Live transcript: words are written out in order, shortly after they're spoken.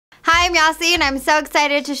Hi, I'm Yasi, and I'm so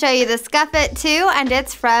excited to show you the Scuffette II, and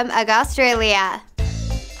it's from UGG Australia.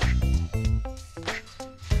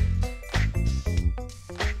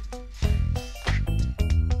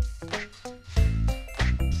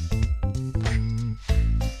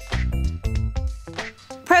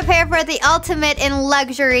 Prepare for the ultimate in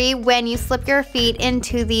luxury when you slip your feet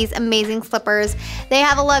into these amazing slippers. They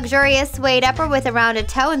have a luxurious suede upper with a rounded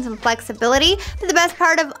toe and some flexibility, but the best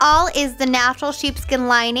part of all is the natural sheepskin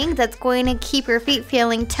lining that's going to keep your feet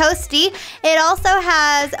feeling toasty. It also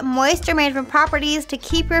has moisture management properties to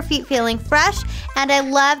keep your feet feeling fresh, and I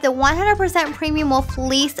love the 100% premium wool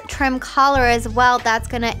fleece trim collar as well. That's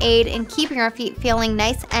going to aid in keeping your feet feeling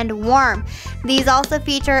nice and warm. These also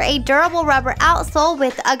feature a durable rubber outsole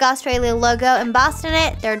with UGG Australia logo embossed in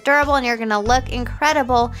it. They're durable and you're gonna look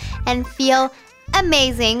incredible and feel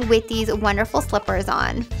amazing with these wonderful slippers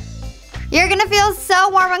on. You're gonna feel so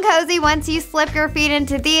warm and cozy once you slip your feet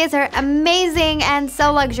into these. They're amazing and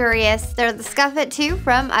so luxurious. They're the Scuffette II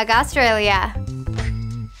from UGG Australia.